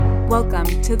Welcome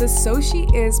to the So She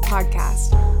Is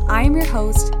podcast. I am your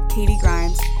host, Katie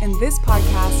Grimes, and this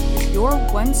podcast is your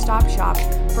one-stop shop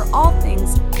for all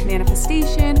things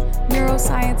manifestation,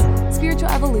 neuroscience, spiritual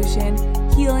evolution,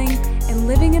 healing, and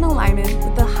living in alignment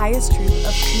with the highest truth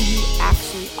of who you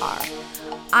actually are.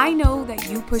 I know that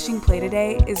you pushing play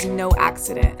today is no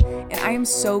accident, and I am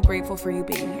so grateful for you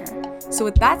being here. So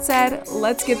with that said,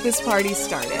 let's get this party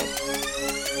started.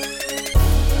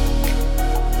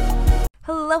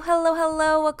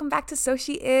 Hello. Welcome back to So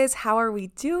She Is. How are we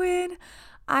doing?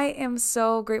 I am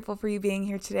so grateful for you being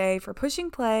here today, for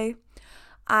pushing play.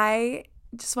 I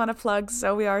just want to plug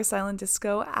So We Are Silent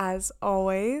Disco as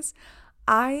always.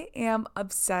 I am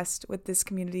obsessed with this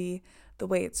community, the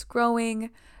way it's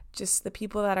growing, just the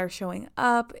people that are showing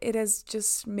up. It has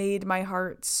just made my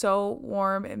heart so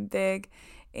warm and big,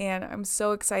 and I'm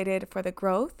so excited for the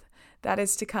growth that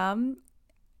is to come.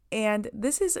 And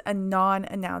this is a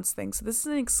non-announced thing, so this is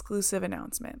an exclusive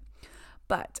announcement.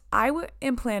 But I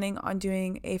am planning on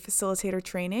doing a facilitator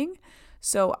training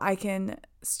so I can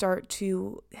start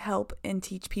to help and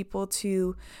teach people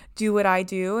to do what I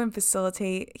do and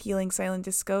facilitate healing silent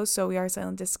discos, So We Are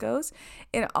Silent Discos,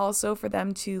 and also for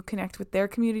them to connect with their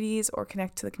communities or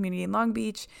connect to the community in Long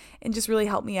Beach and just really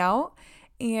help me out.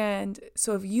 And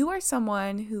so if you are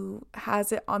someone who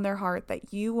has it on their heart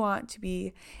that you want to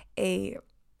be a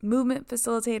movement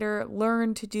facilitator,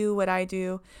 learn to do what I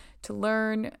do, to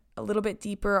learn a little bit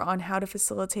deeper on how to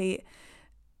facilitate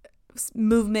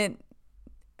movement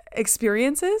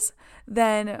experiences,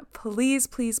 then please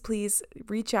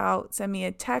reach out. Send me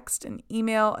a text, an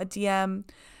email, a DM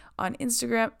on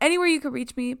Instagram, anywhere you can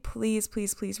reach me. Please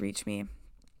reach me.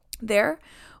 There,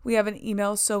 we have an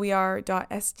email,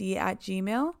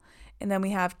 soweare.sd@gmail.com, and then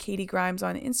we have Katie Grimes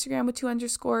on Instagram with 2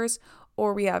 underscores,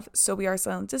 or we have So We Are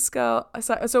Silent Disco,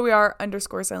 So We Are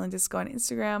 _ Silent Disco on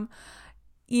Instagram.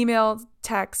 Email,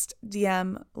 text,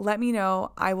 DM, let me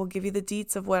know. I will give you the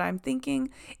deets of what I'm thinking.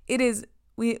 It is,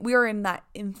 we are in that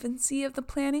infancy of the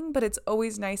planning, but it's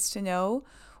always nice to know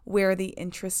where the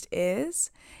interest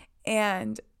is.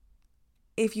 And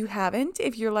if you're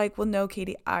like, well, no,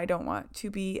 Katie, I don't want to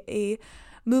be a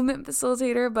movement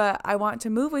facilitator, but I want to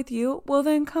move with you, well,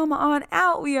 then come on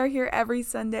out. We are here every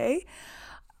Sunday.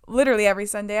 Literally every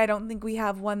Sunday. I don't think we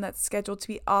have one that's scheduled to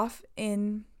be off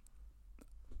in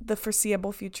the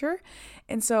foreseeable future.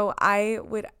 And so I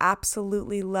would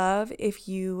absolutely love if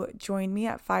you join me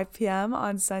at 5 p.m.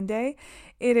 on Sunday.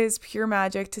 It is pure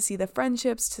magic to see the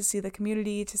friendships, to see the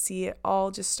community, to see it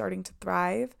all just starting to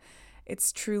thrive.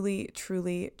 It's truly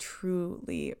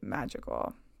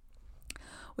magical.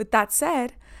 With that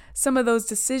said, some of those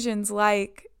decisions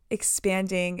like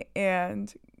expanding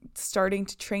and starting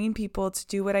to train people to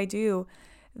do what I do,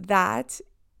 that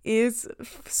is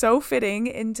so fitting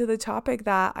into the topic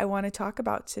that I want to talk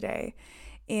about today.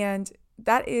 And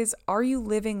that is, are you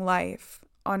living life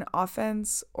on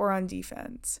offense or on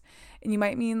defense? And you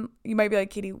might be like,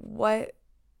 Katie, what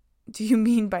do you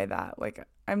mean by that? Like,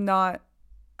 I'm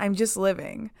just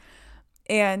living.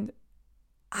 And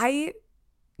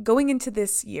going into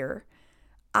this year,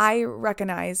 I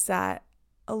recognize that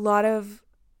a lot of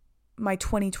my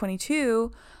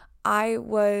 2022, I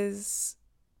was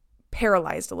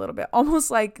paralyzed a little bit, almost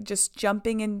like just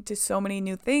jumping into so many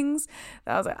new things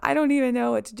that I was like, I don't even know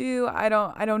what to do. I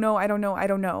don't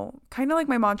know. Kind of like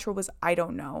my mantra was, I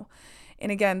don't know.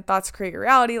 And again, thoughts create your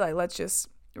reality. Like, let's just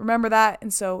remember that.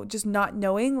 And so just not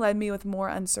knowing led me with more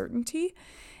uncertainty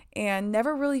and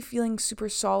never really feeling super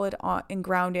solid and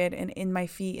grounded and in my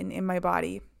feet and in my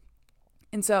body.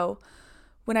 And so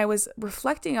when I was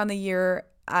reflecting on the year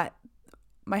at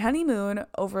my honeymoon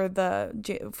over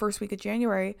the first week of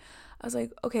January, I was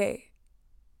like, okay,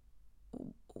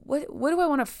 what do I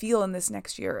want to feel in this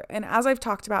next year? And as I've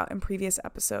talked about in previous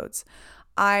episodes,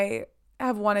 I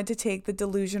have wanted to take the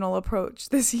delusional approach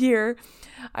this year.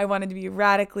 I wanted to be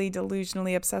radically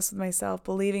delusionally obsessed with myself,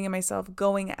 believing in myself,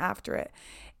 going after it.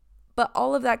 But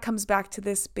all of that comes back to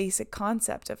this basic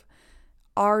concept of,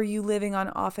 are you living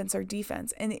on offense or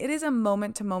defense? And it is a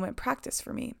moment-to-moment practice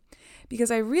for me, because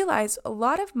I realized a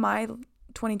lot of my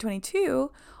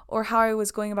 2022, or how I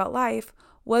was going about life,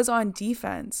 was on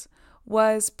defense,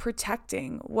 was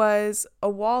protecting, was a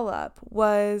wall up,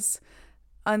 was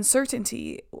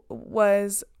uncertainty,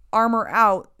 was armor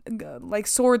out, like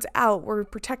swords out, we're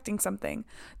protecting something.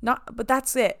 But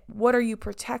that's it. What are you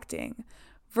protecting?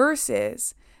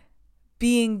 Versus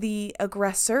being the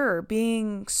aggressor,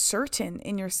 being certain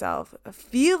in yourself,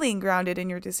 feeling grounded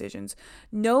in your decisions,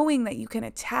 knowing that you can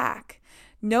attack,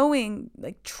 knowing,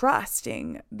 like,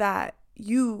 trusting that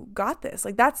you got this.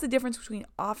 Like, that's the difference between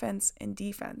offense and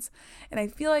defense. And I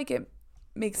feel like it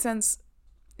makes sense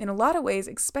in a lot of ways,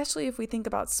 especially if we think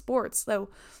about sports. So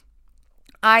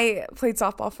I played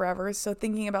softball forever. So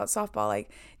thinking about softball,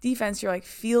 like defense, you're like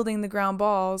fielding the ground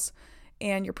balls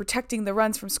and you're protecting the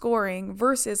runs from scoring,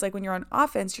 versus like when you're on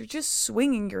offense, you're just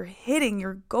swinging, you're hitting,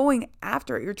 you're going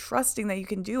after it, you're trusting that you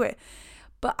can do it.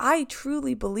 But I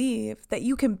truly believe that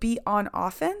you can be on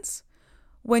offense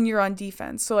when you're on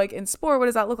defense. So like in sport, what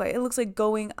does that look like? It looks like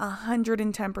going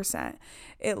 110%.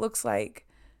 It looks like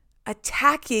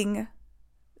attacking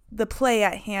the play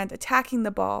at hand, attacking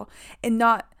the ball, and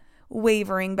not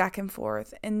wavering back and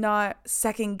forth, and not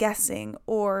second guessing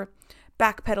or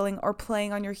backpedaling or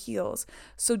playing on your heels.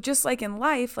 So just like in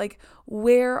life, like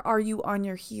where are you on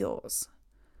your heels?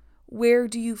 Where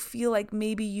do you feel like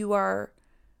maybe you are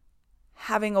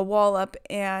having a wall up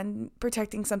and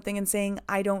protecting something and saying,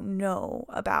 I don't know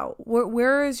about?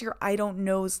 Where is your I don't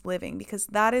knows living? Because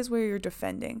that is where you're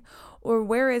defending. Or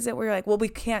where is it where you're like, well, we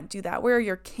can't do that? Where are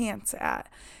your can'ts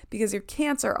at? Because your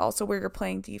can'ts are also where you're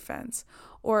playing defense.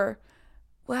 Or,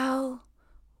 well,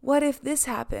 what if this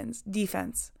happens?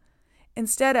 Defense.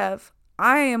 Instead of,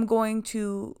 I am going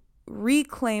to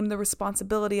reclaim the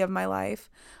responsibility of my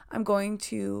life. I'm going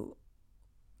to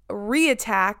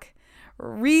reattack,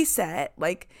 reset.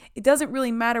 Like, it doesn't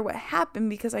really matter what happened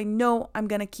because I know I'm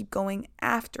going to keep going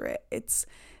after it. It's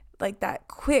like that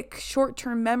quick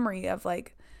short-term memory of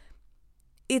like,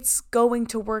 it's going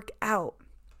to work out.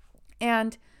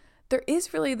 And there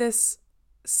is really this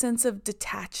sense of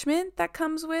detachment that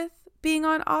comes with being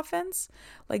on offense,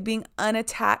 like being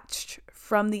unattached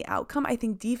from the outcome. I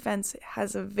think defense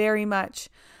has a very much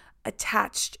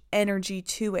attached energy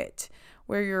to it,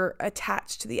 where you're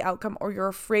attached to the outcome or you're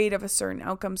afraid of a certain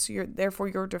outcome. So you're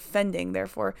defending,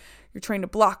 therefore you're trying to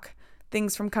block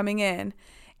things from coming in.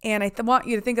 And I want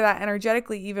you to think of that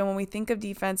energetically, even when we think of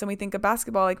defense and we think of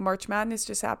basketball, like March Madness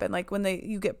just happened. Like when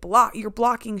you get blocked, you're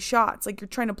blocking shots, like you're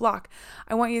trying to block.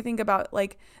 I want you to think about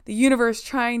like the universe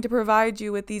trying to provide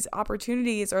you with these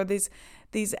opportunities or these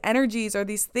energies or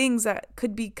these things that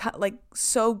could be like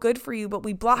so good for you, but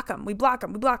we block them.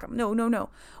 No,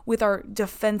 with our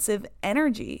defensive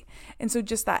energy. And so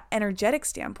just that energetic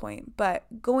standpoint.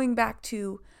 But going back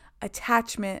to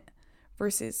attachment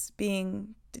versus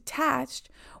being detached,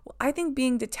 well, I think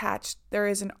being detached, there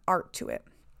is an art to it.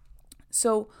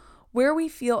 So where we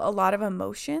feel a lot of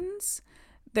emotions,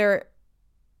 there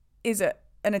is an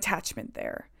attachment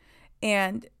there.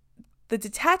 And the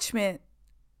detachment,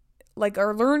 like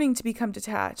our learning to become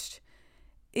detached,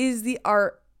 is the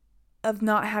art of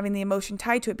not having the emotion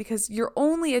tied to it, because you're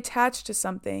only attached to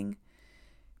something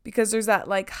because there's that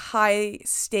like high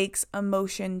stakes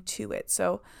emotion to it.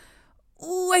 So,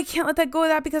 oh, I can't let that go of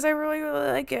that because I really, really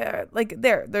like it. Like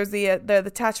there's the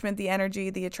attachment, the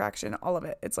energy, the attraction, all of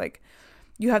it. It's like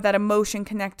you have that emotion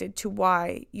connected to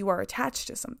why you are attached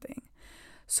to something.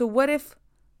 So what if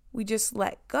we just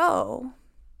let go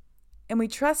and we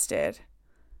trusted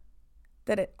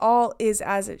that it all is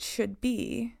as it should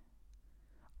be?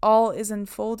 All is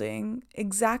unfolding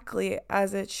exactly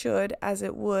as it should, as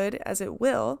it would, as it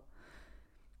will.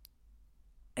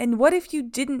 And what if you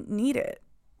didn't need it?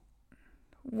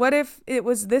 What if it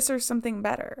was this or something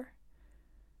better?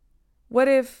 What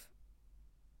if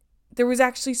there was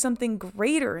actually something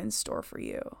greater in store for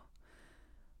you?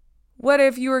 What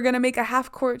if you were going to make a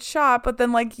half-court shot, but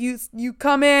then like you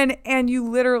come in and you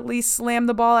literally slam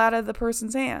the ball out of the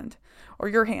person's hand or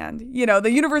your hand? You know,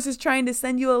 the universe is trying to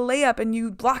send you a layup and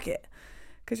you block it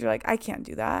because you're like, I can't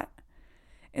do that.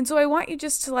 And so I want you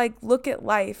just to like look at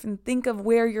life and think of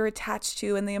where you're attached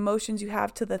to and the emotions you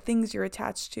have to the things you're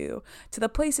attached to the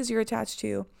places you're attached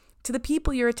to the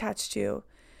people you're attached to.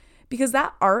 Because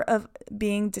that art of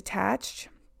being detached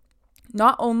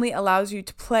not only allows you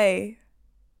to play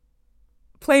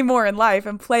more in life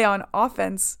and play on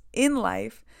offense in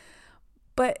life,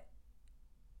 but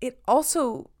it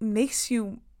also makes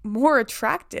you more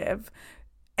attractive,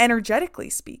 energetically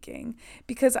speaking,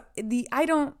 because I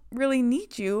don't really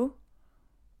need you.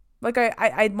 Like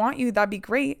I'd want you, that'd be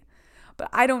great, but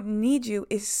I don't need you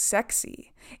is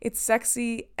sexy. It's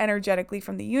sexy energetically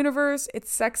from the universe.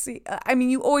 It's sexy. I mean,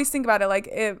 you always think about it like,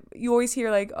 if you always hear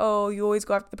like, oh, you always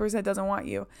go after the person that doesn't want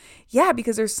you. Yeah,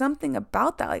 because there's something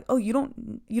about that. Like, oh, you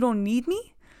don't need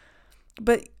me,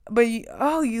 but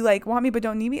you like want me but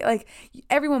don't need me. Like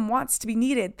everyone wants to be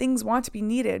needed. Things want to be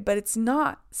needed, but it's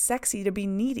not sexy to be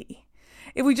needy.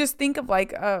 If we just think of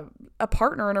like a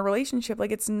partner in a relationship,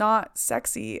 like it's not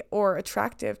sexy or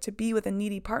attractive to be with a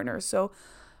needy partner. So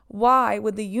why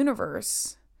would the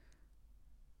universe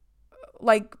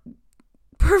like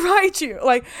provide you?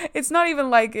 Like it's not even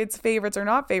like it's favorites or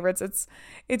not favorites.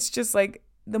 It's just like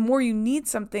the more you need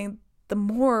something, the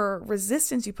more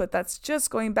resistance you put, that's just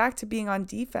going back to being on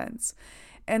defense.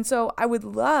 And so I would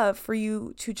love for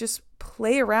you to just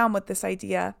play around with this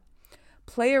idea,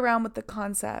 play around with the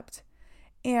concept,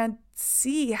 and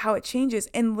see how it changes.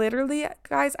 And literally,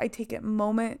 guys, I take it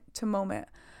moment to moment.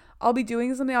 I'll be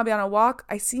doing something, I'll be on a walk,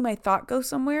 I see my thought go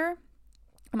somewhere.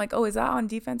 I'm like, oh, is that on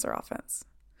defense or offense?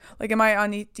 Like, am I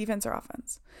on defense or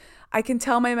offense? I can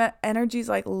tell my energy's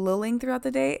like lulling throughout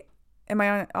the day. Am I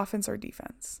on offense or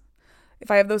defense? If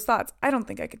I have those thoughts, I don't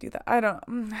think I could do that. I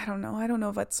don't know. I don't know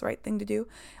if that's the right thing to do.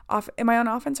 Am I on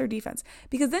offense or defense?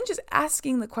 Because then just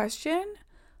asking the question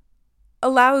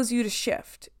allows you to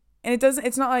shift. And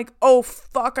it's not like, oh,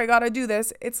 fuck, I gotta do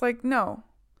this. It's like, no.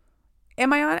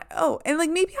 Am I on? Oh, and like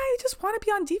maybe I just want to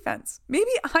be on defense. Maybe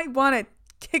I want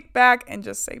to kick back and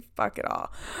just say, fuck it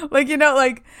all. Like,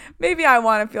 like maybe I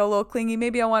want to feel a little clingy.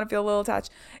 Maybe I want to feel a little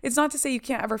attached. It's not to say you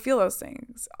can't ever feel those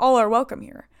things. All are welcome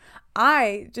here.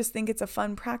 I just think it's a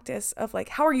fun practice of like,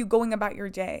 how are you going about your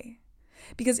day?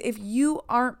 Because if you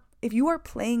are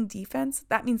playing defense,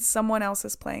 that means someone else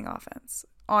is playing offense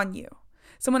on you.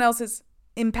 Someone else is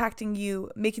impacting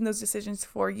you, making those decisions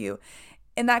for you.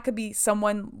 And that could be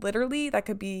someone literally, that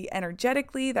could be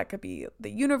energetically, that could be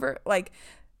the universe. Like,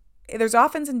 there's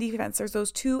offense and defense. There's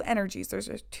those two energies. There's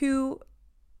two,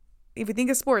 if you think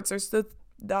of sports, there's the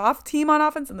off team on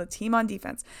offense and the team on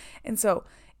defense. And so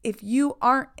if you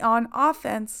aren't on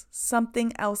offense,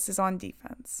 something else is on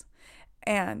defense.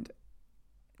 And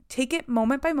take it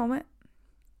moment by moment.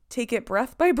 Take it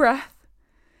breath by breath.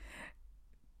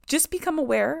 Just become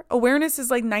aware. Awareness is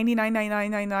like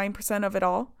 99.9999% of it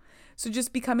all. So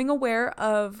just becoming aware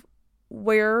of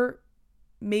where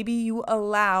maybe you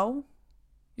allow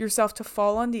yourself to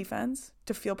fall on defense,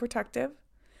 to feel protective,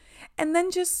 and then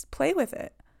just play with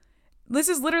it. This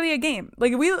is literally a game.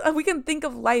 Like we can think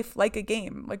of life like a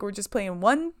game. Like we're just playing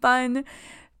one fun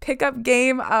pickup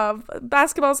game of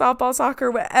basketball, softball, soccer,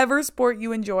 whatever sport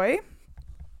you enjoy,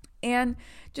 and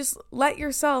just let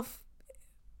yourself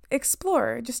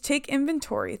explore. Just take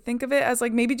inventory. Think of it as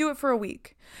like maybe do it for a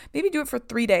week. Maybe do it for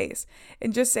 3 days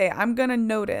and just say, I'm going to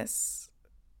notice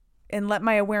and let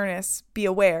my awareness be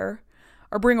aware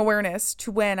or bring awareness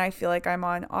to when I feel like I'm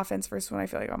on offense versus when I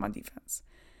feel like I'm on defense.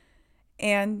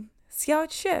 And see how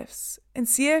it shifts and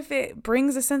see if it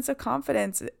brings a sense of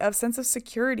confidence, a sense of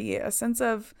security, a sense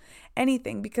of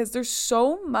anything, because there's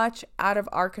so much out of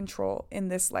our control in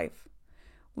this life.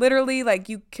 Literally, like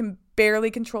you can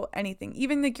barely control anything,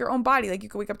 even like your own body. Like you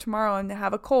could wake up tomorrow and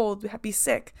have a cold, be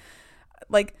sick.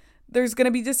 Like there's going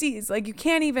to be disease. Like you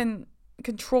can't even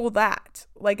control that.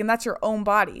 Like, and that's your own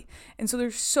body. And so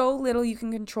there's so little you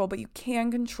can control, but you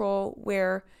can control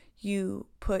where you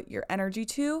put your energy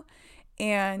to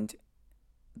and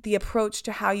the approach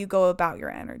to how you go about your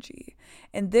energy.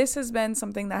 And this has been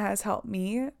something that has helped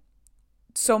me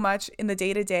so much in the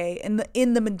day-to-day,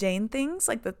 in the mundane things,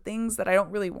 like the things that I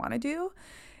don't really want to do.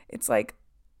 It's like,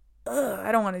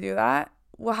 I don't want to do that.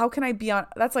 Well, how can I be on?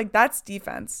 That's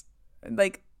defense,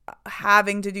 like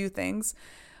having to do things.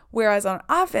 Whereas on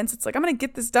offense, it's like, I'm going to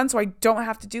get this done so I don't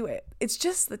have to do it. It's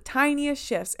just the tiniest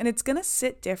shifts, and it's going to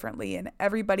sit differently in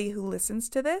everybody who listens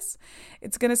to this.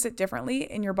 It's going to sit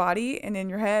differently in your body and in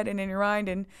your head and in your mind.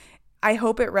 And I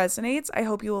hope it resonates. I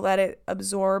hope you will let it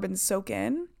absorb and soak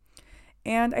in.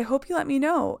 And I hope you let me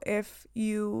know if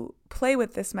you play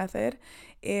with this method,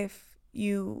 if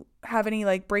you have any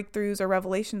like breakthroughs or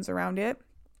revelations around it.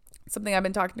 Something I've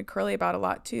been talking to Curly about a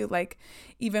lot too. Like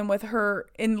even with her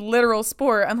in literal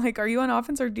sport, I'm like, are you on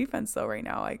offense or defense though right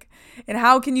now? Like, and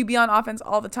how can you be on offense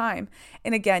all the time?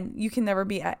 And again, you can never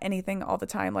be at anything all the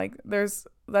time. Like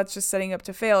that's just setting up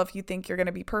to fail if you think you're going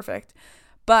to be perfect.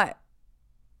 But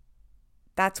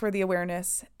that's where the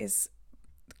awareness is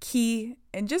key,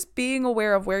 and just being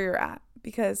aware of where you're at,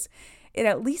 because it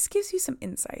at least gives you some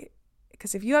insight.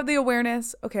 Because if you have the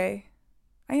awareness, okay,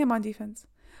 I am on defense.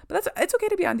 But it's okay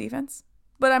to be on defense,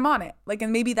 but I'm on it. Like,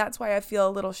 and maybe that's why I feel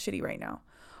a little shitty right now.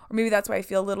 Or maybe that's why I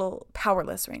feel a little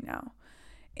powerless right now.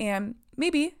 And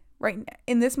maybe right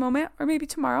in this moment, or maybe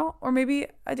tomorrow, or maybe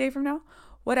a day from now,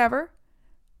 whatever,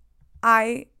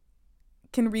 I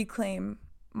can reclaim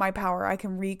my power. I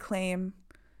can reclaim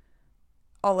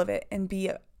all of it and be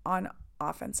on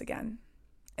offense again.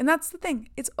 And that's the thing.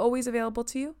 It's always available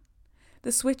to you.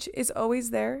 The switch is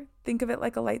always there. Think of it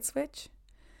like a light switch.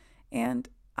 And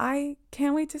I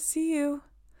can't wait to see you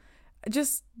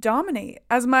just dominate.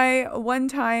 As my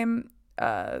one-time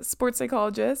sports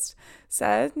psychologist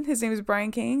said, his name is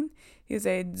Brian Kane. He was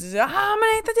a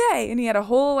dominate the day. And he had a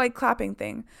whole like clapping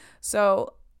thing.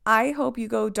 So I hope you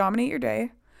go dominate your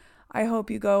day. I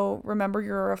hope you go remember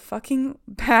you're a fucking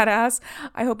badass.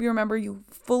 I hope you remember you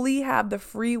fully have the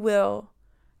free will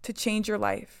to change your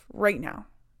life right now,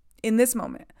 in this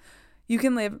moment. You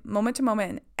can live moment to moment,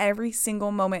 and every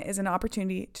single moment is an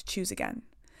opportunity to choose again.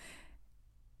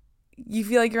 You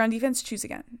feel like you're on defense? Choose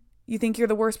again. You think you're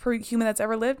the worst human that's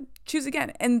ever lived? Choose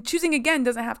again. And choosing again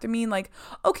doesn't have to mean like,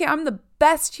 okay, I'm the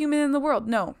best human in the world.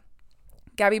 No.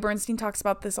 Gabby Bernstein talks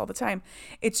about this all the time.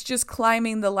 It's just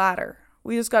climbing the ladder.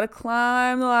 We just got to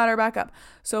climb the ladder back up.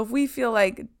 So if we feel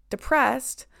like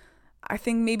depressed, I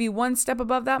think maybe one step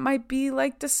above that might be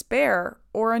like despair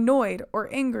or annoyed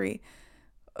or angry,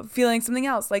 feeling something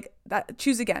else like that.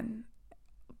 Choose again.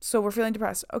 So we're feeling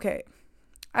depressed. Okay.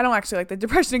 I don't actually like the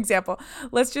depression example.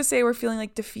 Let's just say we're feeling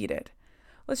like defeated.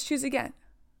 Let's choose again.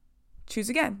 Choose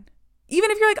again.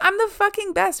 Even if you're like, I'm the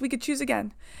fucking best, we could choose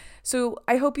again. So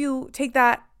I hope you take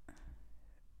that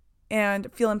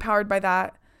and feel empowered by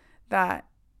that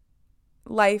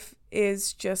life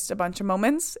is just a bunch of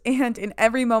moments, and in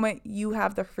every moment you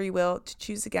have the free will to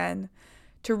choose again,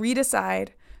 to redecide,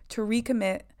 to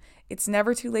recommit. It's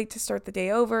never too late to start the day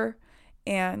over,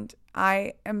 and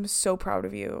I am so proud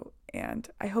of you, and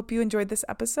I hope you enjoyed this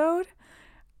episode.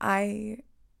 I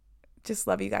just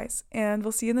love you guys, and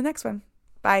we'll see you in the next one.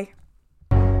 Bye.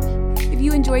 If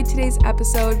you enjoyed today's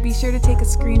episode, be sure to take a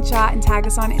screenshot and tag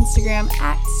us on Instagram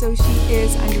at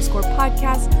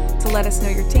 @SoSheIs_podcast to let us know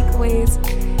your takeaways.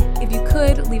 If you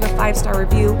could, leave a 5-star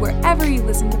review wherever you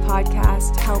listen to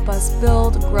podcasts to help us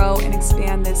build, grow, and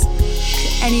expand this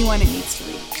to anyone it needs to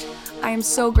reach. I am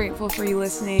so grateful for you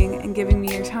listening and giving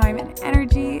me your time and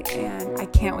energy, and I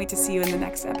can't wait to see you in the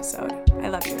next episode. I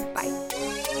love you.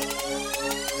 Bye.